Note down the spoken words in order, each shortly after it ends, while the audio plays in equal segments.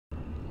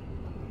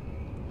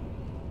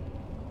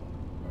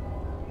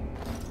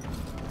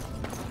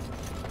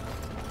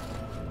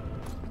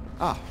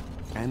Ah,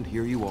 and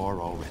here you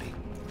are already.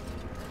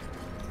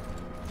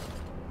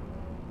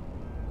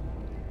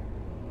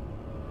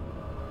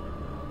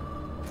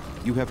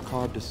 You have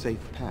carved a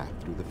safe path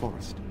through the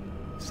forest.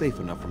 Safe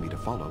enough for me to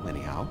follow,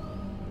 anyhow.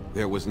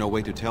 There was no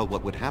way to tell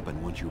what would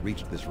happen once you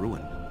reached this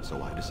ruin,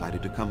 so I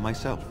decided to come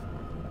myself.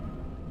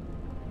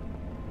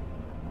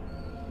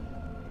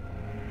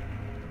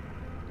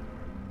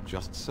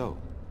 Just so,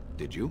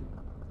 did you?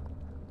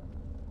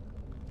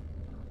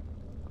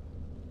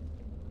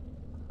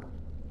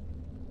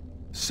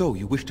 So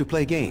you wish to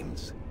play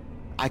games?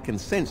 I can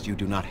sense you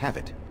do not have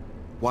it.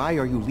 Why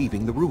are you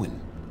leaving the ruin?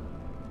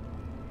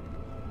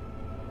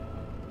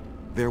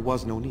 There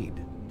was no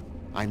need.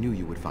 I knew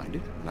you would find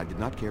it, and I did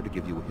not care to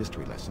give you a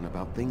history lesson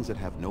about things that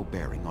have no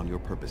bearing on your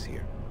purpose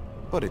here.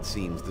 But it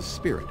seems the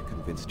spirit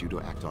convinced you to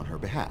act on her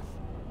behalf.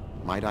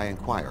 Might I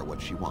inquire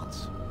what she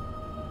wants?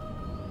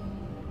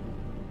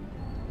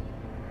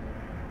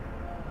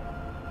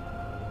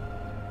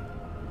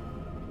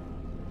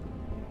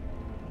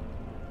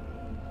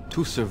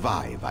 To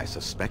survive, I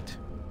suspect.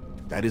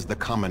 That is the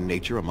common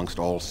nature amongst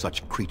all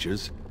such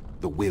creatures,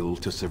 the will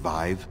to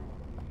survive.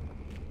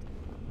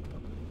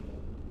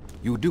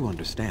 You do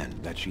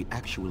understand that she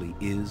actually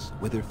is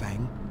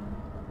Witherfang?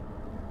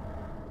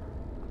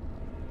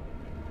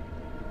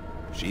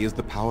 She is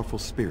the powerful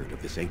spirit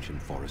of this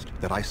ancient forest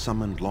that I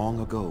summoned long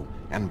ago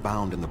and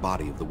bound in the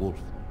body of the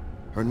wolf.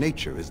 Her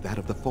nature is that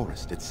of the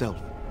forest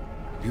itself.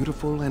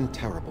 Beautiful and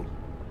terrible,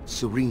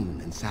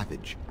 serene and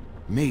savage,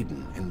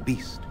 maiden and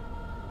beast.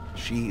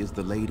 She is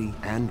the lady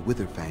and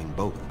Witherfang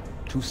both,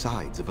 two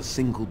sides of a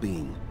single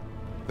being.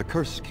 The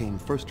curse came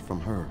first from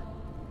her.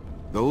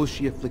 Those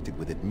she afflicted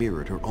with it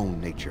mirrored her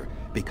own nature,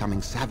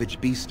 becoming savage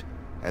beast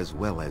as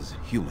well as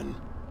human.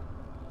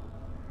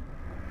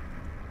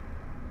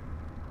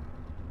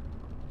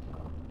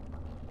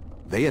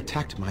 They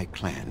attacked my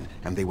clan,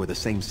 and they were the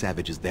same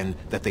savages then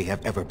that they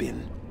have ever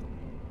been.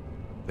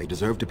 They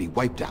deserve to be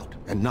wiped out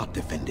and not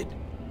defended.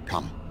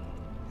 Come,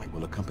 I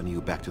will accompany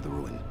you back to the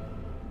ruin.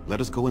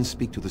 Let us go and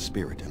speak to the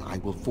spirit, and I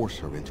will force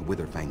her into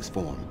Witherfang's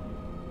form.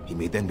 He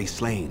may then be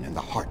slain and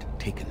the heart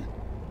taken.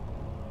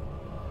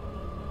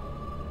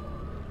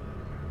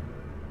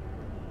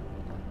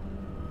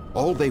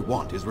 All they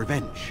want is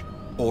revenge,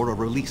 or a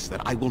release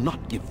that I will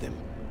not give them.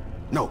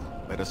 No,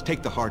 let us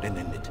take the heart and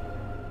end it.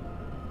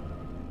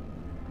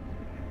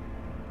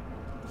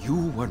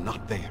 You were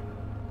not there.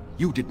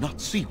 You did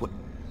not see what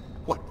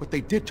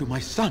they did to my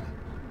son,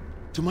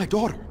 to my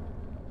daughter,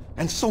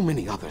 and so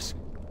many others.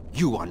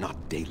 You are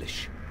not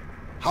Dalish.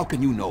 How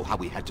can you know how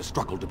we had to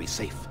struggle to be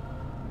safe?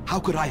 How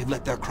could I have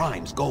let their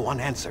crimes go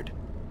unanswered?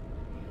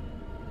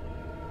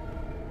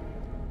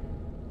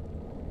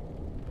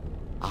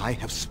 I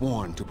have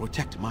sworn to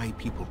protect my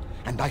people,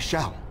 and I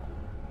shall.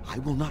 I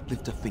will not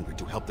lift a finger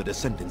to help the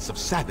descendants of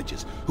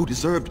savages who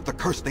deserved the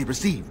curse they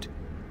received.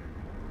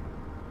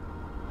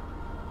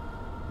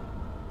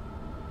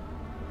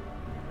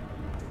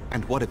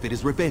 And what if it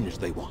is revenge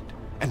they want,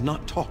 and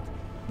not talk?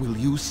 Will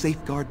you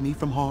safeguard me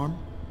from harm?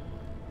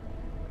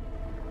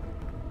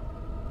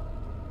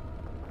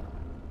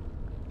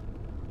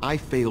 I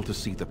fail to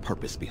see the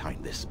purpose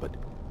behind this, but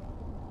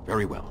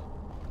very well.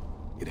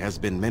 It has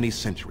been many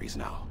centuries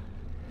now.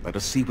 Let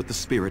us see what the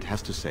spirit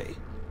has to say.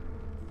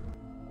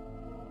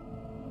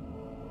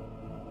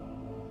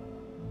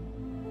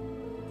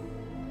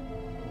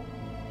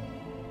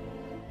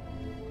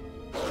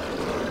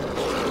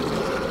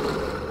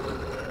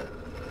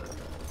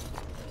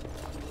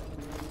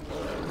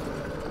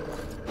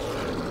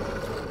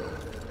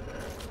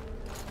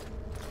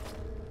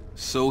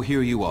 So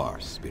here you are,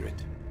 spirit.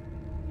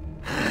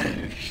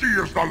 She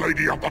is the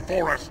lady of the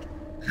forest.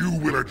 You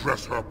will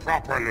address her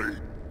properly.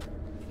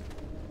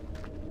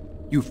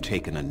 You've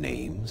taken a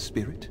name,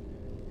 spirit?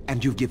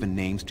 And you've given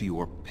names to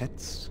your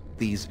pets?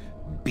 These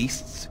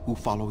beasts who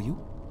follow you?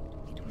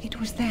 It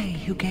was they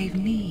who gave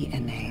me a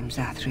name,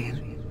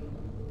 Zathrian.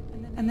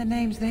 And the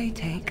names they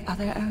take are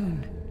their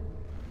own.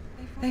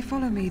 They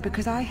follow me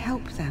because I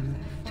help them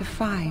to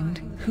find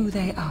who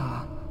they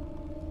are.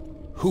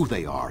 Who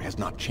they are has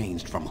not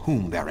changed from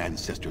whom their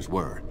ancestors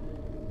were.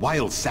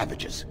 Wild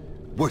savages,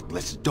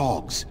 worthless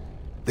dogs.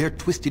 Their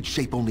twisted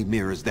shape only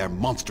mirrors their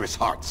monstrous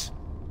hearts.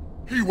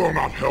 He will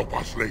not help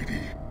us, lady.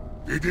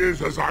 It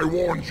is as I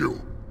warned you.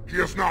 He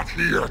is not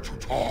here to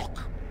talk.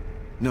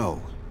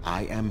 No,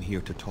 I am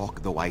here to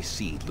talk, though I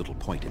see little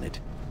point in it.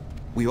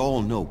 We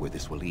all know where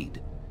this will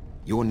lead.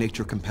 Your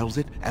nature compels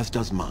it, as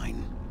does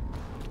mine.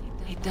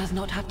 It does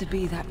not have to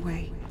be that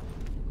way.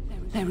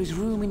 There is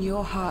room in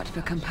your heart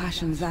for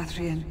compassion,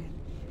 Zathrian.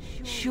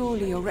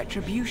 Surely your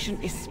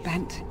retribution is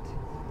spent.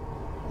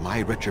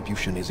 My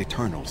retribution is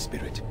eternal,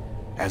 spirit,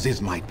 as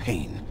is my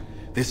pain.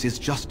 This is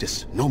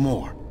justice, no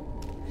more.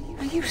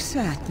 Are you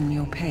certain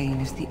your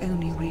pain is the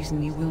only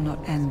reason you will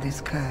not end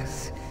this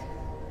curse?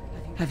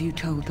 Have you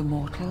told the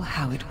mortal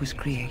how it was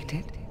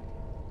created?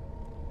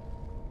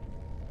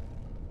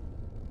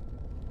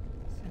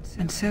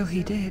 And so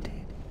he did.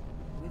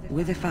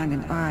 Witherfang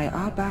and I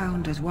are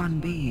bound as one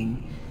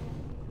being,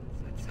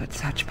 but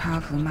such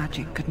powerful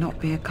magic could not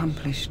be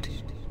accomplished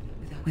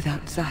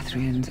without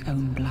Zathrian's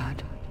own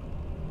blood.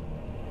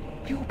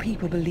 Your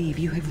people believe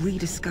you have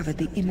rediscovered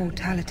the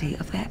immortality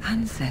of their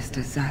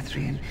ancestors,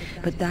 Zathrian,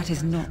 but that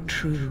is not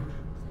true.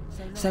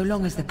 So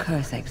long as the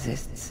curse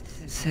exists,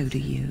 so do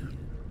you.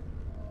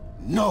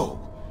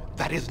 No!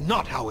 That is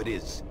not how it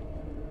is!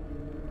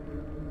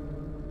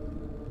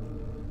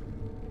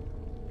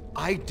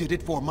 I did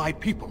it for my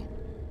people.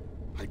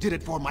 I did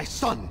it for my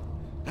son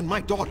and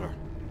my daughter.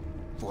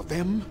 For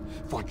them,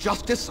 for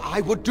justice,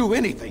 I would do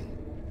anything.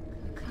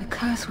 The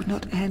curse would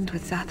not end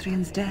with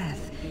Zathrian's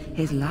death.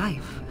 His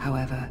life,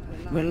 however,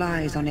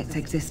 relies on its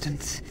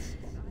existence.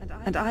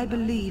 And I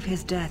believe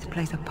his death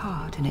plays a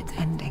part in its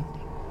ending.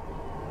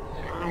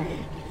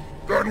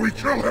 Then we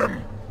kill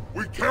him!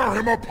 We tear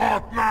him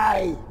apart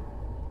now!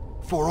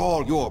 For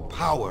all your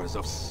powers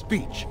of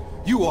speech,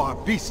 you are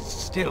beasts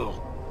still.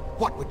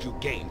 What would you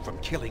gain from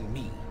killing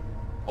me?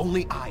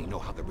 Only I know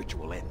how the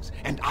ritual ends,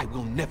 and I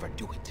will never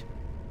do it.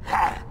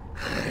 Ha!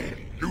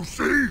 You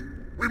see?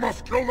 We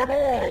must kill them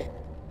all!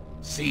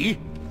 See?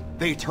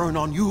 They turn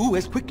on you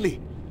as quickly.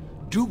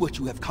 Do what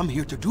you have come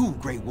here to do,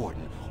 Grey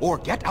Warden, or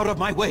get out of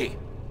my way.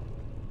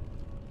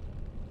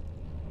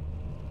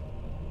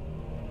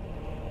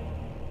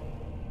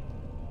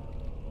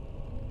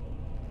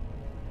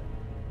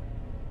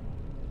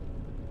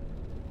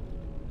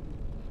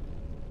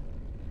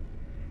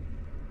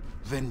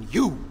 Then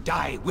you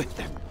die with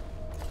them.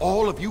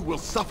 All of you will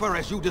suffer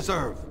as you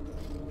deserve.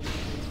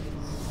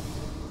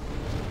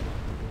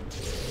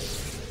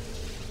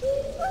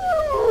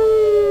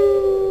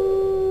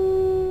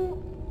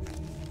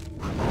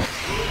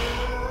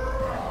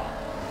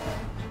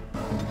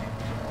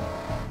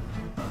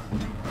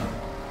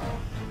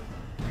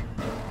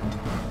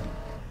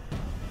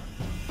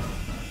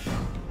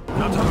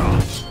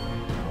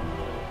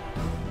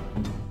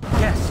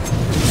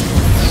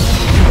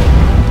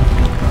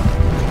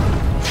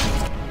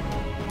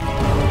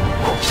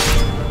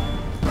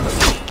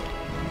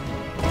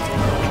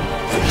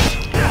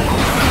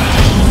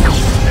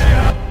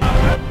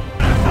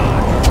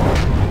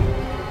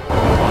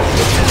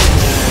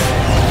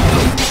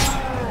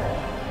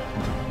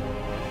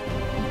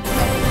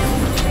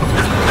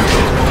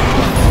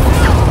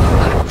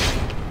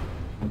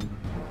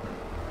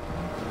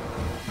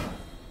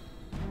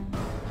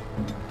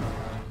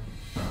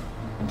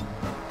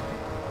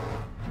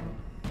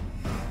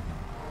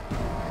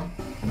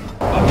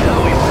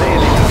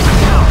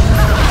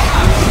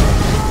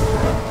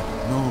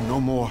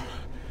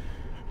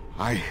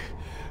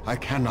 I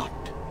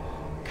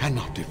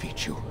cannot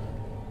defeat you.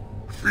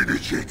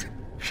 Finish it!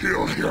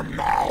 Kill him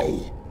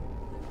now!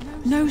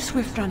 No,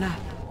 Swift Runner.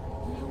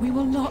 We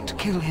will not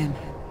kill him.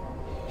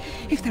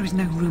 If there is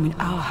no room in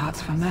our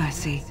hearts for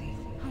mercy,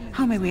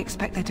 how may we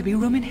expect there to be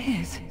room in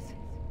his?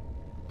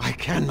 I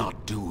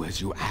cannot do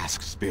as you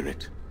ask,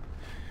 Spirit.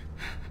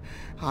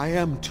 I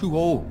am too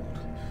old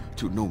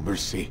to know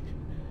mercy.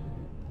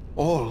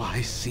 All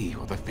I see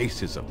are the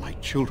faces of my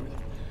children,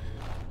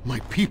 my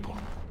people.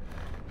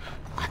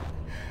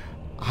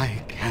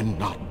 I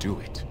cannot do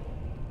it.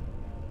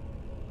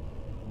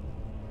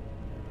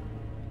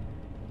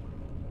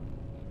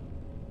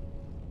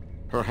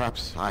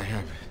 Perhaps I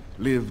have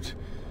lived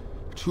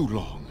too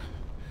long.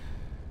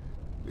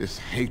 This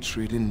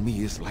hatred in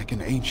me is like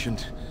an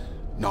ancient,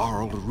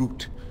 gnarled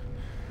root.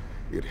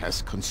 It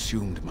has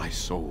consumed my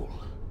soul.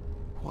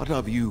 What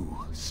of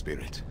you,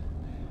 Spirit?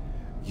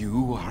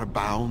 You are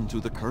bound to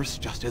the curse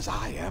just as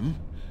I am.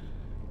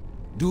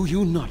 Do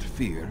you not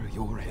fear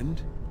your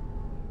end?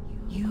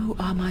 You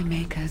are my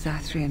maker,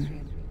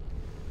 Zathrian.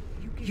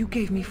 You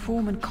gave me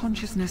form and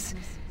consciousness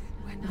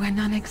where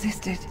none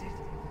existed.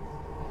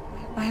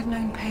 I have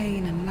known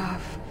pain and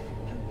love,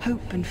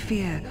 hope and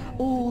fear,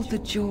 all the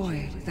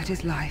joy that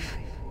is life.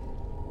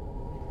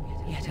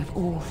 Yet of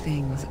all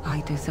things,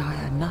 I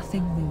desire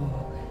nothing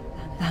more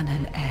than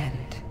an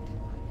end.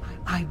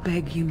 I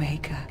beg you,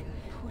 Maker,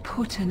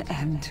 put an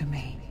end to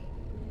me.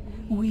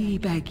 We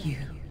beg you,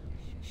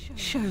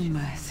 show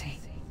mercy.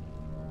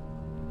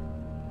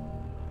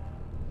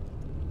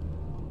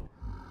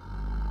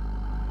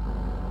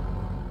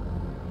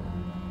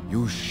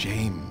 You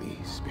shame me,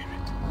 Spirit.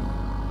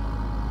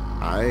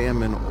 I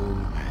am an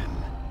old man,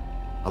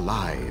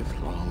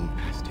 alive long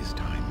past his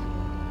time.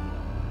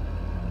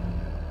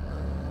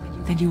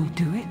 Then you'll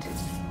do it?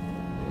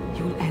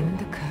 You'll end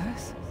the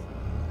curse?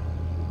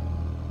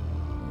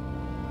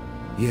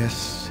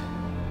 Yes,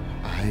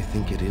 I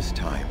think it is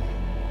time.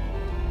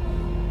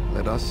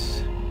 Let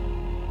us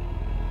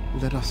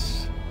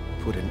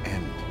put an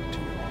end to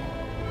it.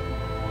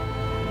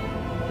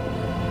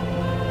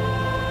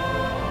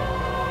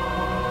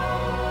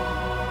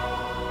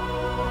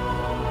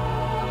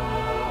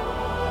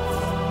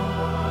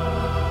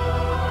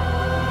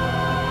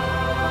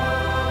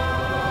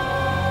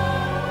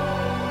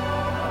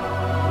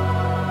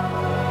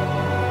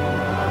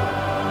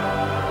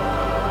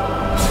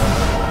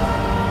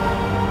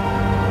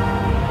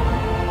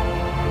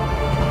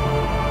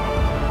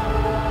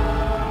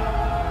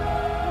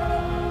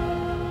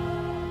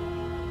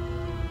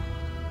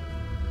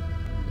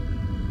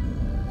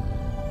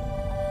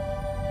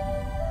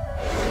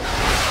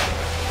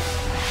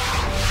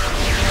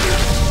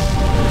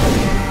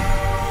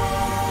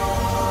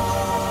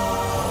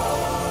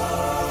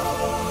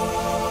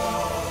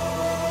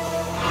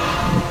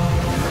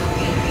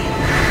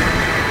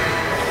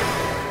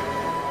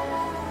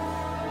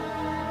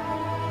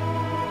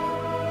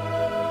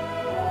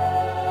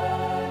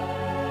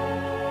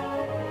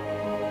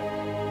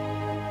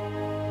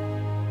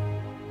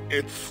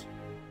 It's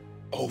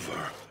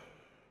over.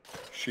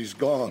 She's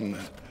gone.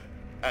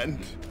 And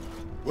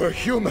we're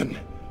human.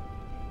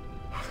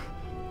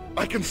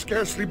 I can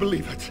scarcely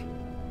believe it.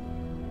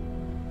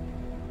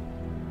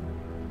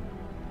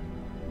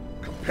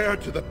 Compared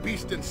to the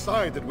beast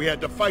inside that we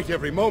had to fight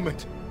every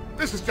moment,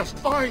 this is just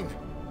fine.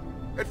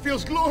 It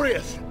feels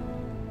glorious.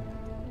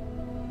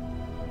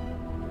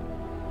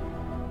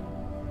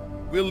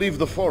 We'll leave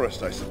the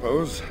forest, I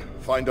suppose.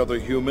 Find other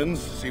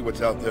humans, see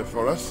what's out there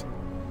for us.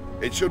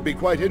 It should be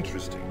quite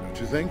interesting, don't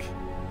you think?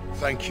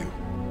 Thank you.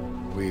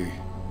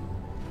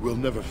 We'll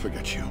never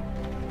forget you.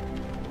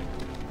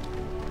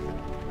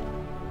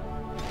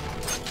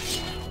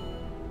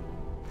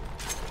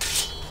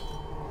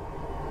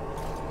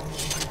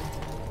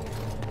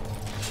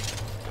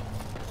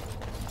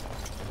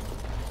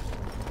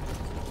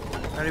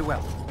 Very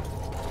well.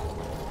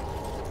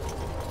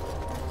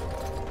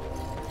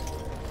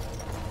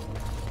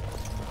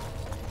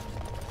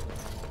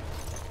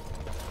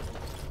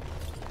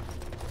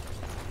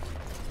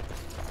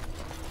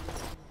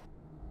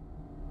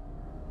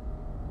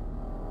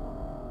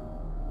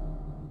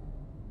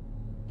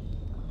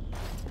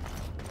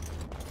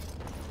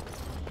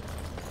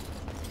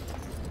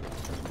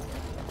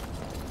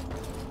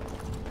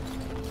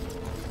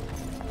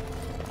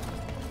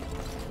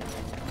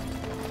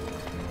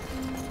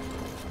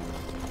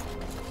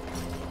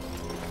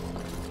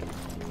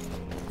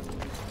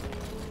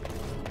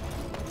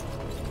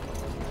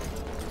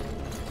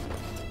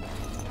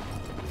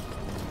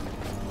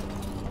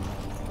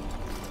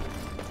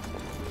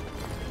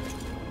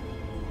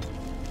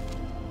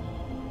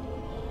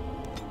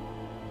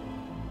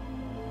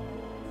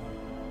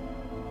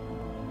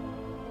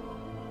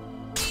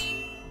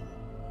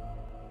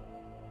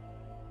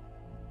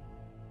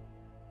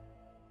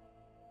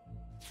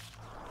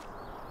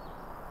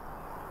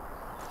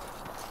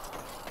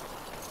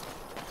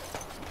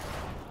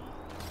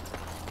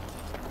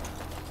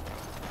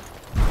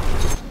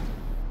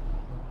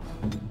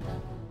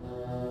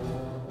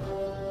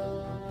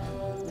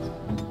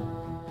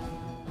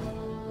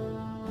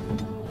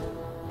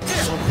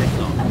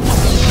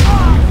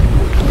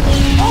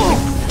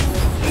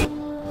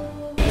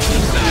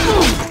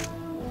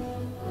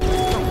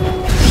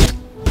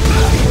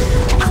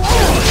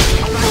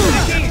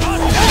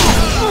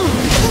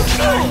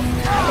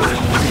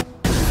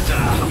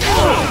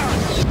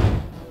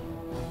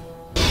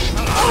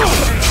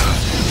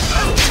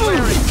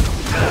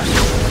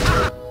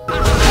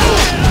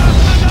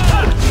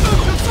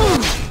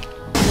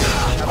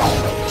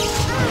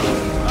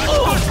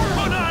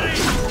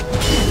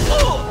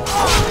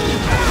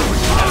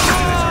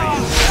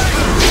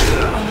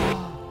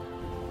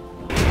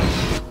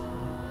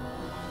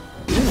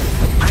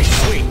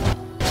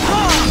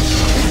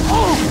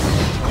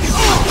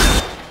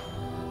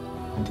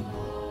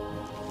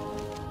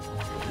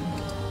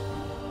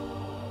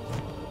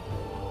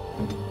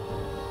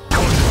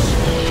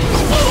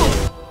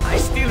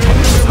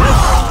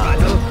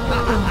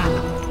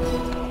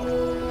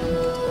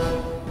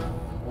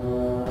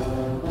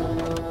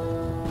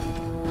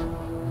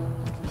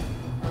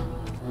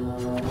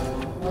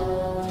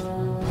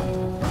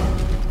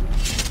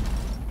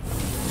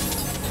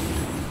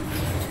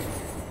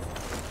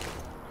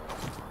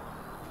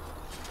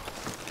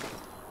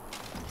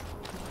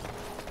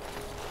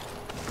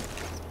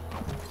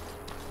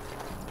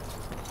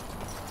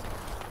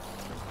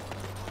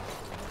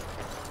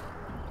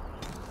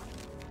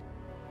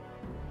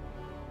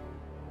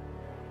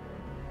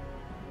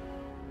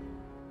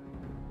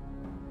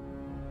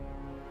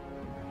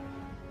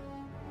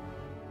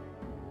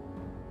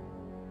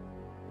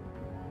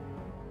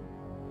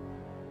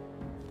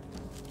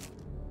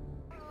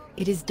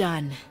 It is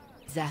done.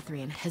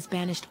 Zathrian has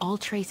banished all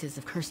traces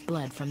of cursed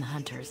blood from the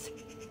hunters.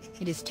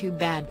 It is too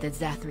bad that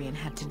Zathrian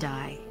had to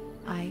die.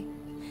 I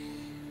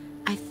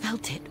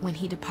felt it when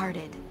he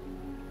departed.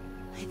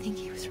 I think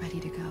he was ready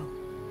to go.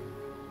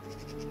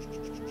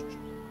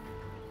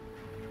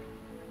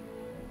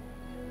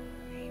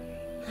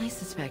 I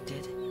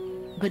suspected.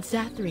 But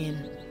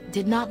Zathrian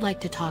did not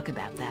like to talk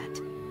about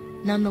that.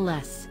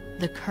 Nonetheless,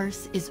 the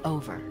curse is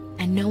over,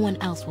 and no one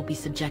else will be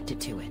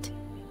subjected to it.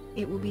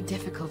 It will be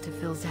difficult to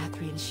fill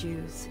Zathrian's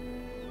shoes.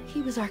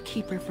 He was our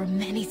keeper for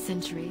many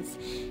centuries,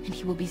 and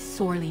he will be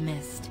sorely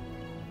missed.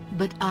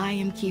 But I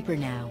am keeper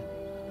now.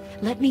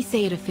 Let me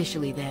say it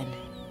officially then.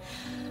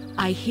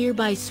 I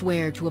hereby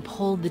swear to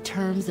uphold the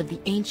terms of the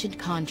ancient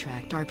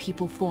contract our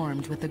people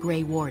formed with the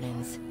Grey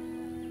Wardens.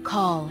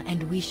 Call,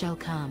 and we shall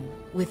come,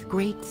 with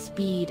great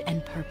speed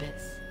and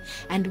purpose,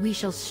 and we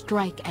shall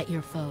strike at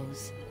your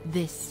foes.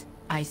 This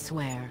I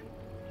swear.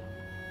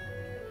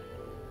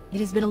 It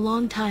has been a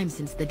long time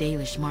since the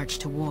Dalish marched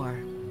to war,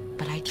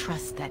 but I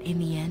trust that in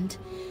the end,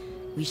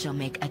 we shall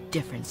make a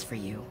difference for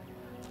you.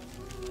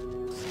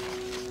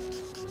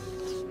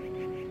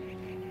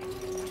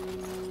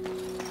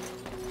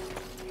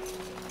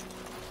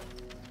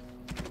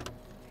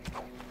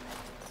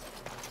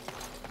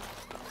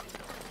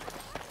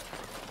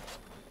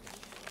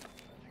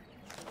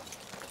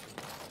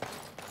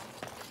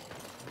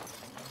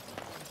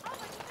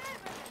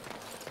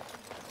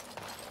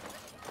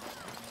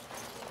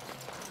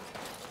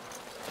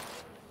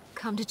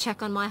 come to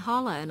check on my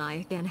Hala and I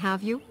again,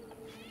 have you?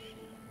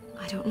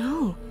 I don't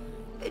know.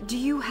 Do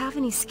you have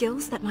any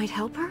skills that might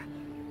help her?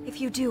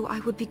 If you do, I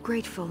would be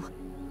grateful.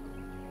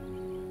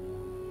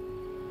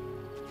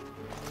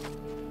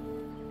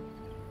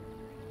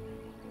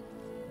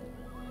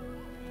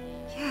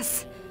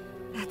 Yes,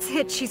 that's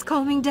it. She's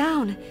calming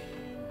down.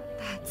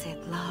 That's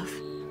it, love.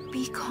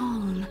 Be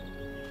calm.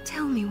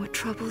 Tell me what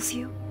troubles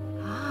you.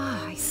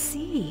 Ah, I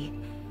see.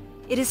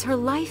 It is her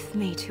life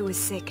mate who is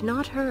sick,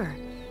 not her.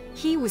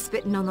 He was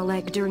bitten on the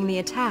leg during the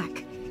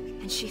attack,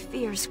 and she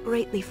fears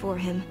greatly for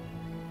him.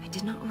 I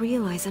did not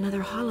realize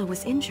another Hala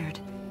was injured.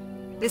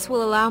 This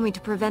will allow me to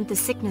prevent the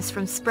sickness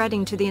from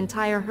spreading to the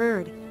entire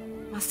herd.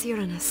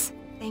 Masiranus,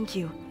 thank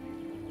you.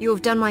 You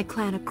have done my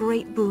clan a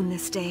great boon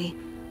this day.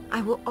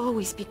 I will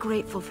always be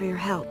grateful for your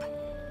help.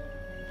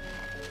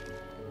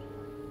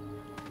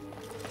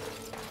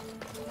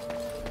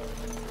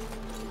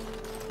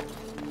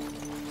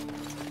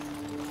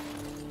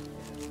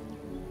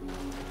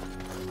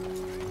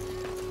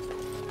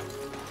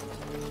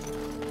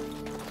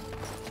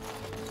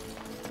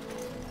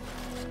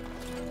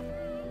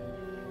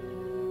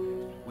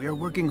 We are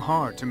working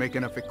hard to make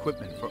enough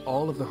equipment for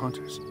all of the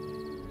hunters.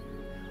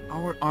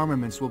 Our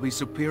armaments will be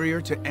superior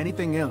to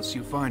anything else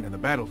you find on the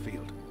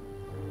battlefield.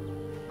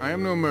 I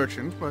am no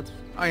merchant, but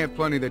I have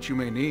plenty that you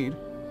may need.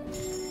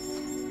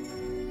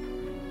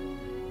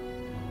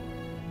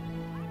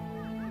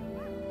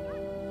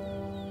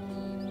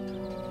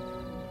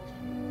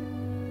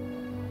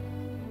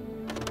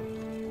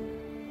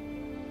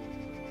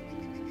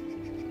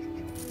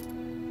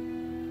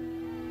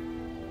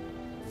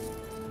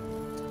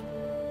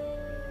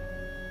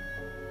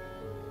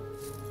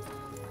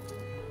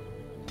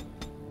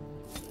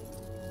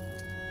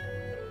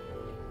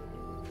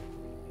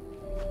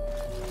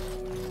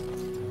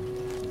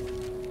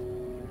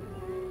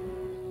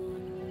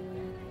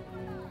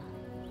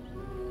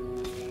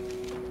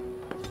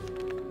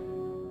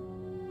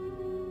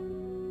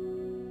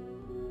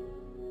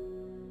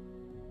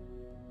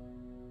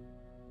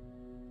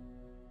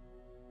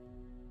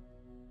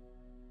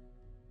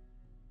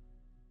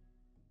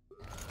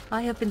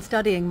 I have been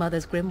studying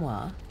Mother's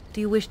grimoire. Do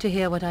you wish to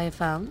hear what I have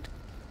found?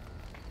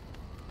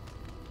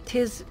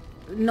 'Tis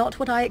not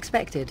what I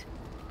expected.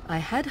 I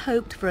had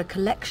hoped for a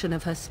collection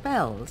of her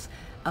spells,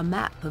 a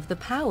map of the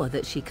power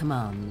that she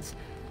commands,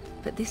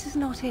 but this is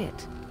not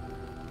it.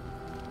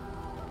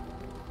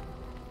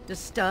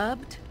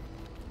 Disturbed?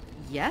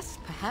 Yes,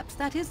 perhaps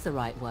that is the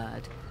right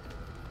word.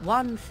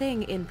 One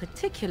thing in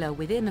particular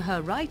within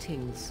her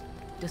writings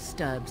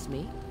disturbs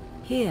me.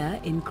 Here,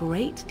 in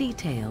great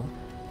detail,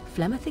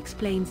 Flemeth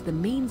explains the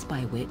means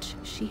by which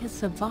she has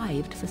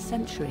survived for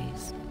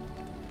centuries.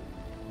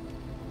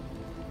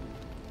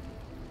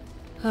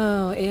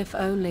 Oh, if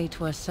only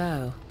 'twere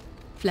so.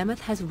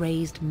 Flemeth has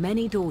raised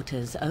many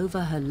daughters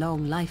over her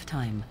long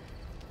lifetime.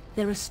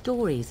 There are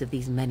stories of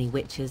these many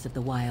witches of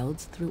the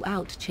wilds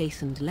throughout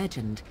chastened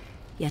legend,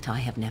 yet I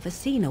have never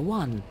seen a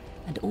one,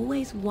 and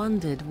always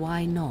wondered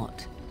why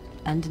not.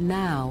 And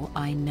now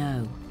I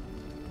know.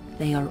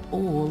 They are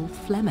all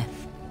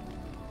Flemeth.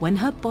 When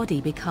her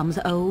body becomes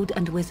old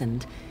and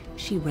wizened,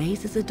 she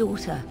raises a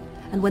daughter,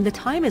 and when the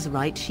time is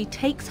right, she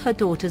takes her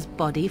daughter's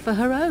body for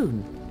her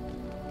own.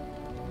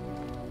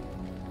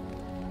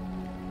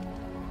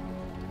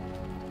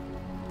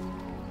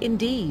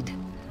 Indeed,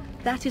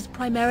 that is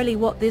primarily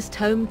what this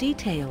tome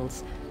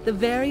details, the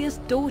various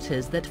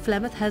daughters that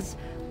Flemeth has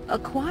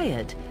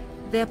acquired,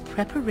 their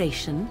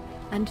preparation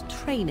and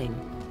training.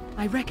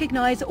 I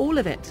recognize all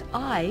of it.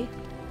 I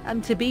am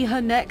to be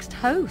her next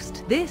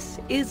host. This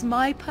is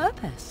my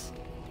purpose.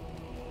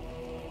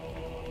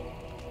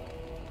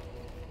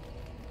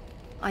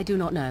 I do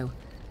not know.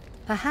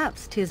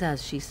 Perhaps 'tis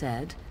as she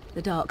said,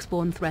 the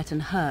Darkspawn threaten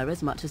her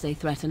as much as they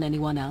threaten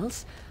anyone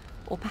else.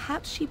 Or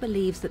perhaps she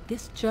believes that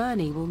this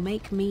journey will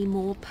make me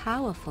more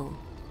powerful.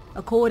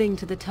 According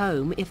to the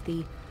tome, if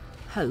the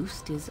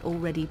host is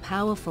already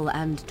powerful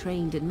and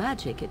trained in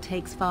magic, it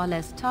takes far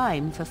less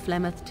time for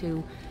Flemeth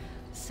to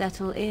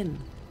settle in.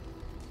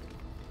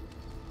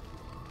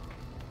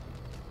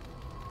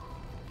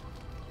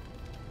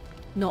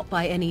 Not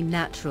by any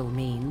natural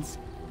means.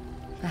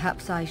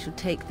 Perhaps I should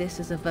take this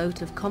as a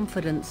vote of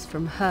confidence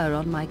from her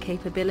on my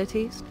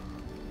capabilities.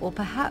 Or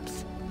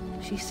perhaps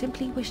she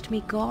simply wished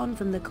me gone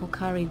from the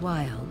Korcari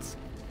wilds,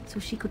 so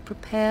she could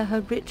prepare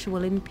her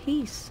ritual in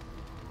peace.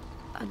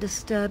 A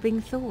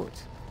disturbing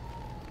thought.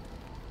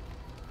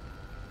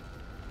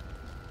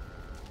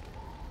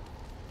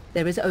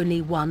 There is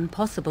only one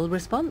possible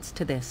response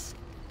to this.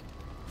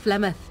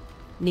 Flemeth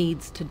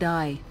needs to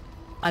die.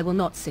 I will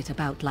not sit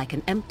about like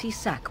an empty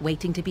sack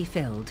waiting to be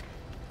filled.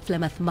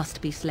 Flemeth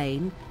must be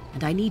slain,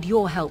 and I need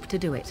your help to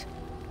do it.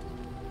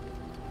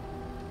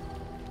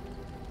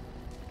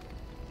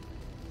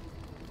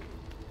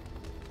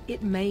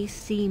 It may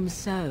seem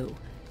so.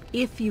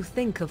 If you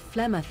think of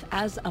Flemeth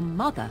as a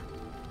mother,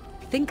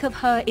 think of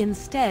her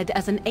instead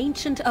as an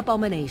ancient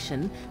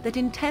abomination that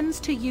intends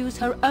to use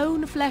her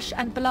own flesh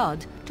and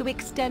blood to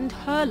extend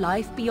her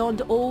life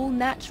beyond all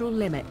natural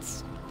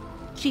limits.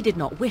 She did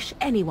not wish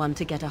anyone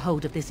to get a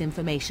hold of this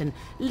information,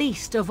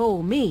 least of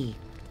all me.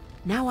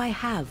 Now I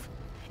have.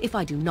 If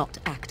I do not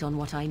act on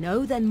what I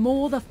know, then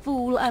more the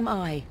fool am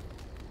I.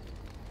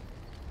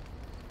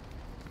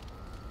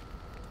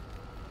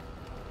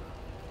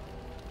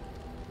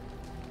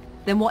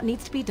 Then what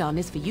needs to be done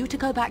is for you to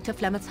go back to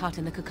Flemeth's hut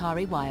in the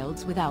Kakari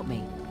Wilds without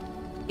me.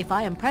 If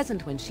I am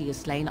present when she is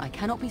slain, I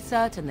cannot be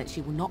certain that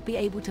she will not be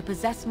able to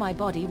possess my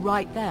body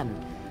right then,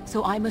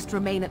 so I must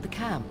remain at the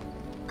camp.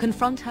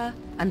 Confront her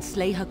and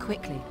slay her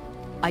quickly.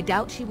 I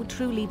doubt she will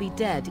truly be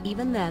dead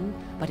even then,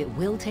 but it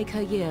will take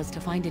her years to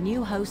find a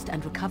new host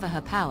and recover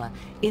her power,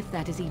 if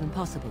that is even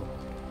possible.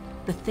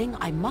 The thing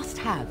I must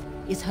have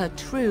is her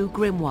true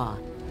grimoire.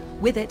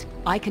 With it,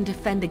 I can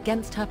defend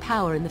against her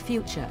power in the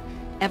future.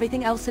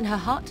 Everything else in her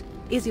hut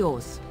is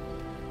yours.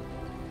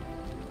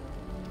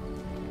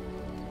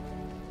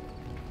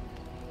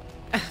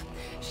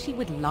 She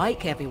would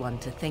like everyone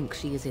to think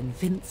she is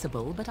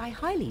invincible, but I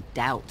highly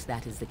doubt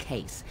that is the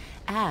case.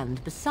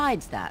 And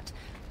besides that,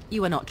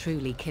 you are not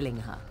truly killing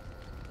her.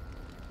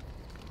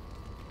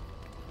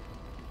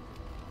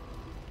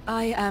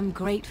 I am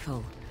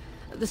grateful.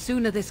 The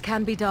sooner this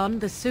can be done,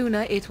 the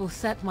sooner it will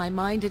set my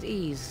mind at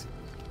ease.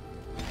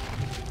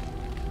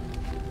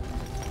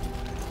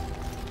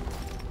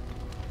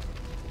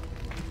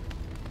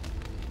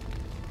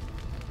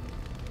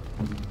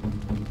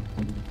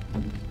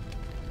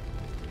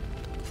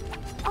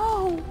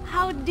 Oh,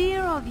 how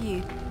dear of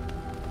you.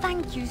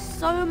 Thank you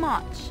so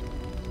much.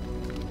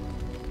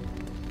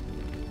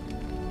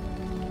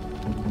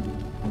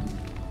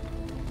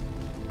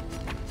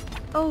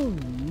 Oh,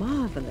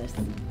 marvelous.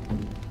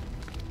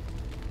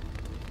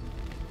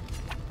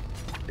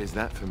 Is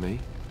that for me?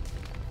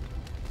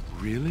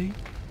 Really?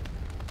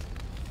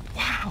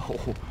 Wow!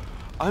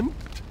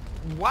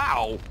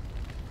 Wow!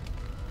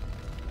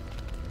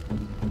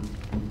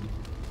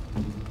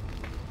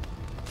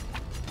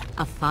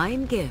 A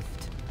fine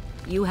gift.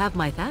 You have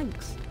my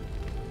thanks.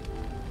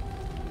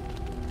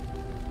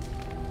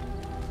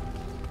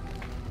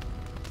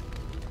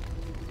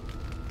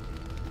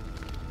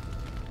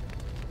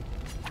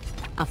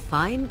 A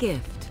fine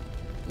gift.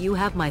 You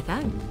have my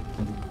thanks.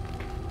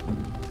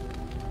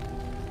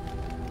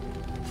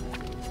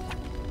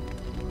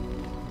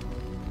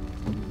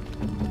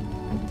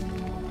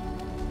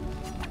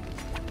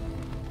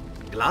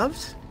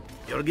 Gloves?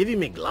 You're giving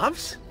me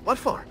gloves? What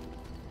for?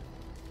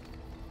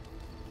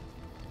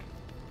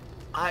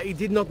 I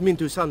did not mean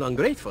to sound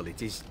ungrateful,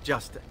 it is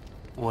just...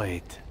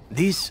 Wait,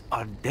 these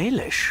are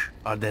Dalish,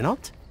 are they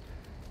not?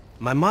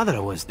 My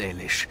mother was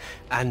Dalish,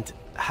 and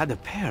had a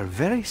pair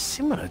very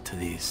similar to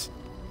these.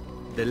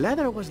 The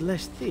leather was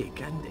less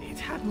thick, and it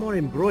had more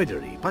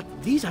embroidery, but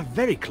these are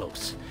very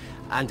close,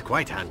 and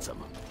quite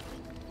handsome.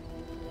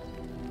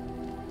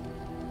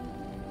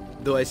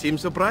 Do I seem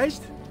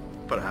surprised?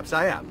 Perhaps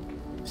I am.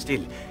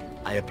 Still,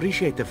 I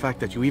appreciate the fact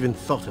that you even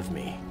thought of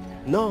me.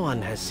 No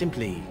one has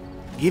simply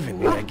given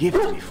me a gift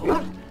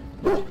before.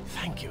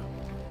 Thank you.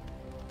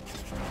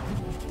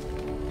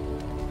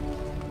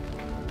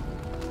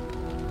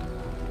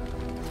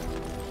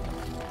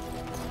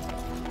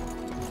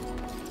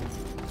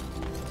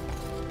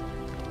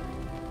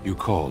 You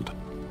called.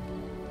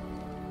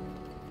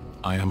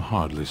 I am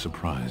hardly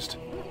surprised.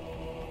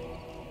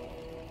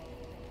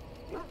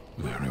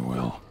 Very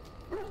well.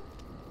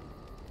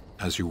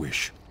 As you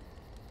wish.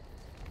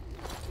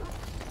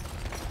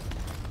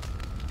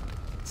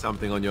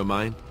 Something on your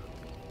mind?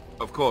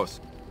 Of course.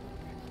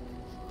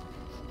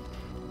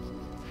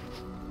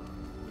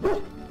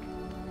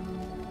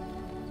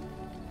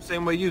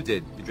 Same way you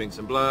did. You drink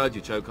some blood,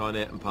 you choke on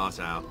it, and pass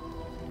out.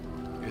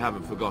 You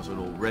haven't forgotten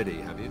already,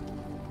 have you?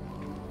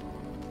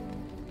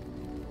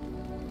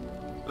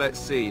 Let's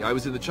see, I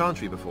was in the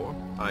Chantry before.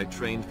 I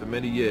trained for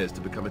many years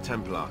to become a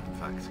Templar, in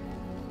fact.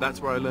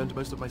 That's where I learned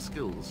most of my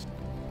skills.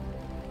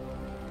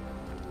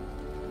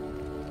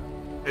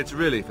 It's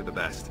really for the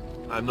best.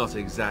 I'm not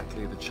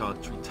exactly the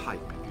Chantry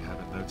type, if you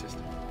haven't noticed.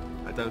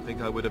 I don't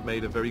think I would have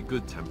made a very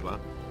good Templar.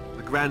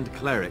 The Grand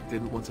Cleric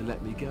didn't want to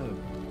let me go.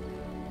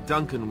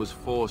 Duncan was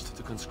forced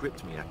to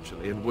conscript me,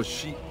 actually, and was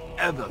she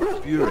ever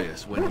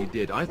furious when he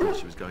did. I thought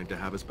she was going to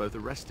have us both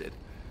arrested.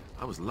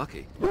 I was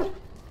lucky.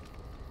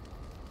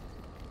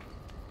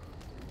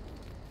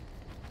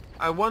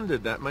 I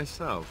wondered that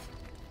myself.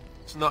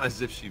 It's not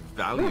as if she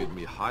valued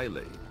me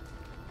highly.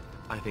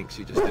 I think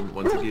she just didn't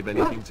want to give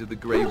anything to the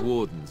Grey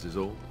Wardens, is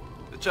all.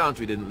 The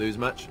Chantry didn't lose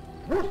much.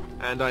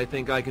 And I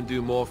think I can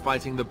do more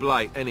fighting the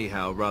Blight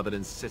anyhow, rather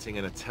than sitting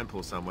in a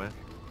temple somewhere.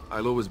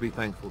 I'll always be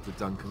thankful to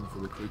Duncan for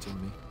recruiting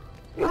me.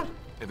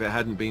 If it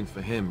hadn't been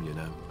for him, you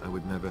know, I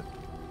wouldn't have.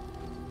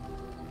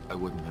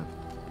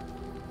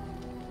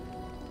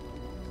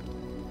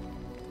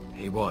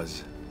 He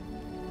was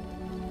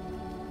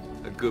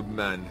a good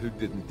man who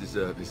didn't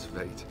deserve his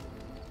fate.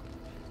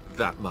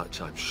 That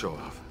much I'm sure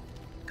of.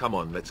 Come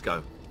on, let's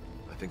go.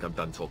 I think I'm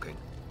done talking.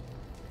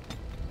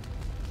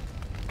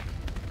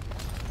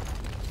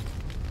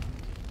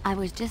 I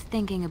was just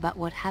thinking about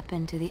what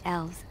happened to the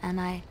elves, and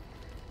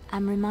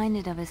I'm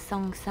reminded of a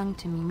song sung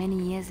to me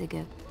many years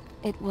ago.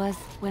 It was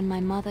when my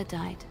mother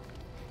died,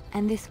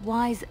 and this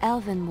wise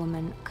elven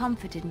woman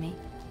comforted me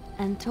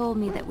and told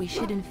me that we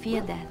shouldn't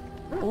fear death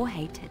or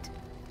hate it.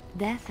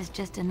 Death is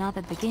just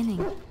another beginning.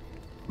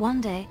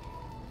 One day,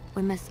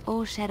 we must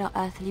all shed our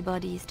earthly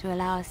bodies to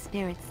allow our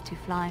spirits to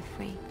fly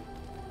free.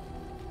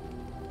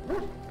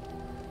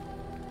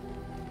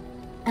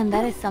 And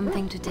that is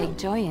something to take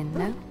joy in,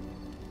 no?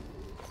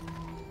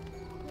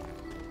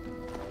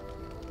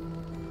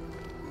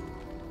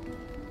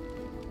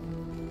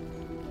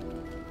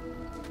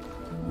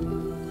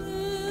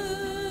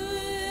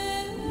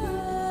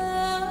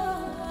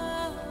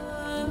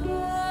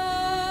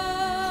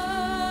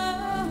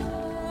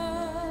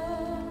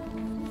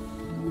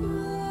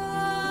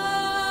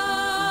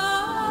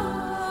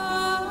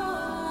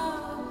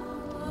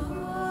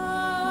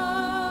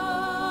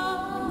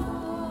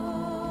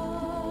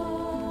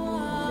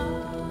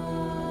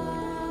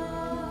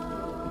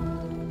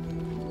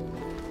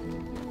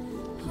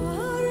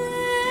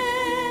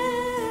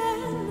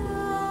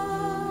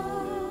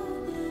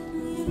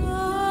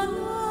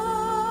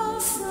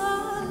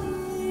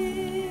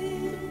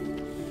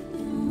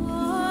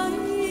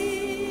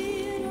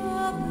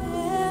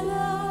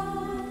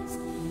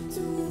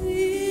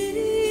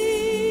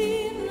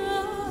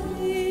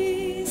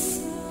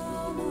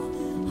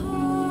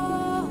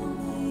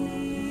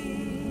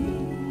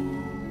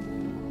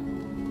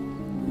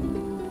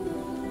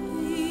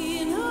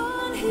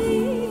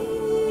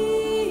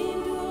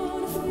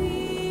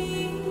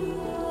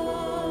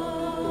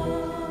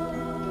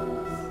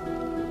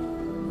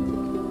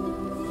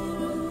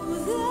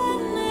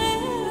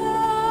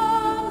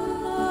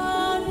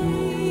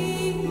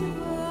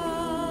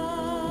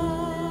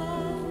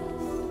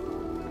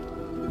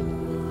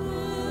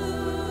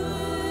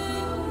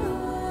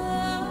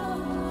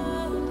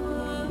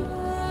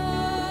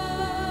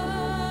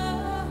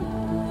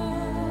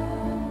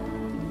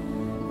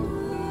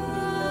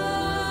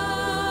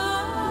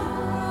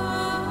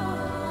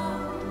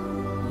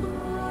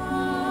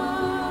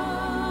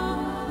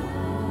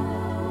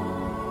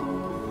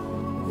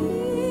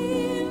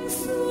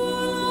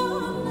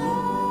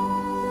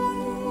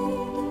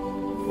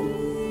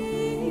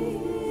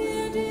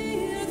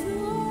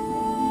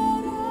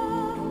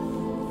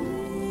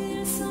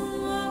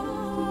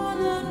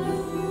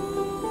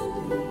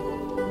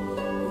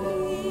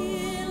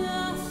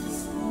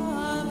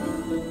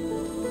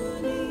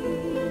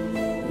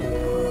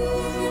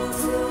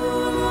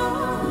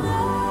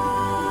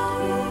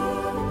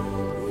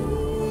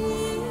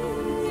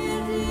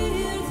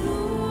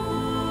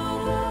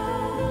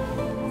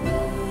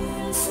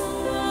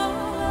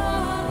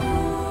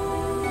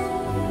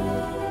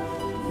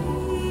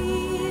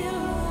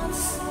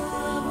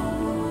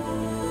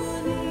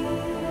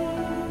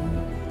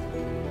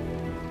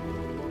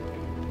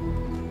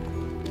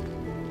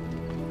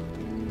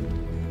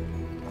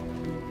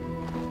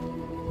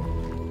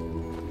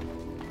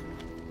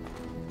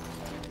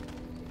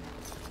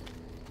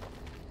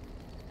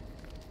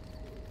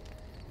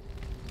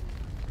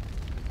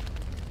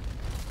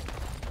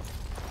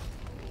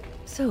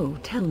 So,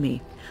 tell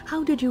me,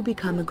 how did you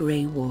become a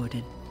Grey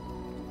Warden?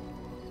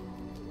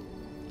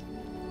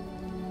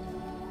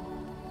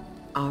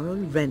 Arl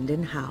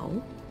Rendon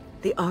Howe?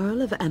 The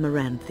Arl of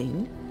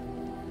Amaranthine?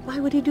 Why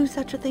would he do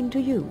such a thing to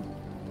you?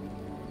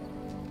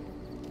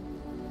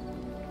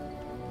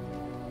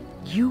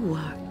 You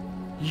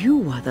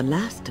are the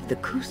last of the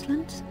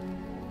Couslands?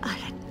 I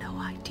had no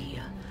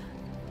idea.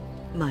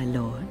 My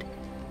lord?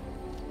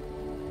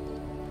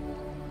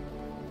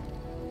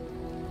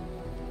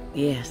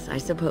 Yes, I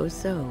suppose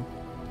so.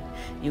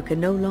 You can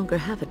no longer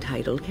have a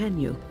title, can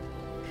you?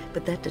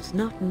 But that does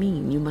not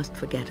mean you must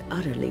forget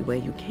utterly where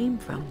you came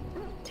from.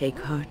 Take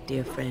heart,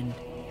 dear friend.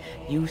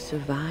 You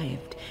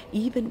survived,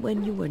 even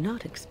when you were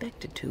not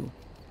expected to.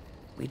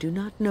 We do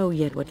not know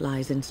yet what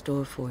lies in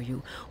store for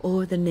you,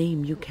 or the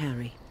name you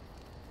carry.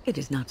 It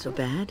is not so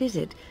bad, is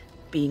it,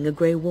 being a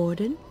Grey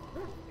Warden?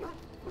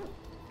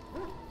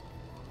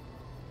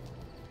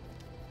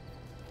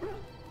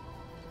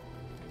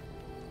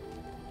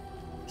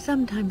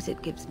 Sometimes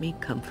it gives me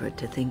comfort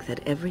to think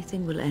that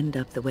everything will end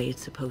up the way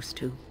it's supposed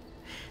to.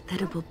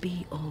 That it will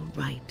be all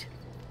right.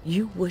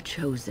 You were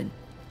chosen.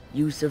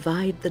 You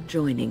survived the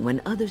joining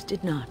when others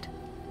did not.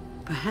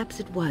 Perhaps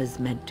it was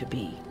meant to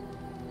be.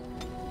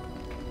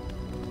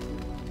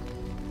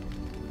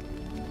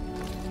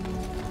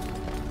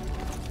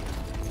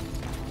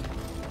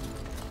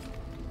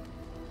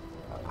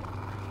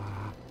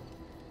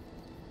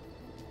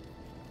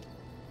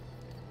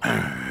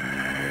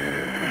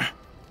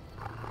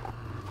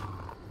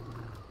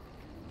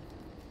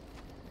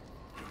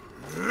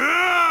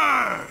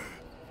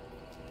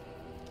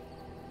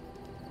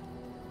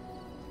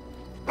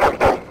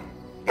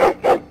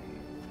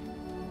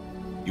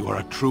 You are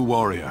a true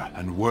warrior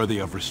and worthy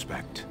of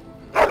respect.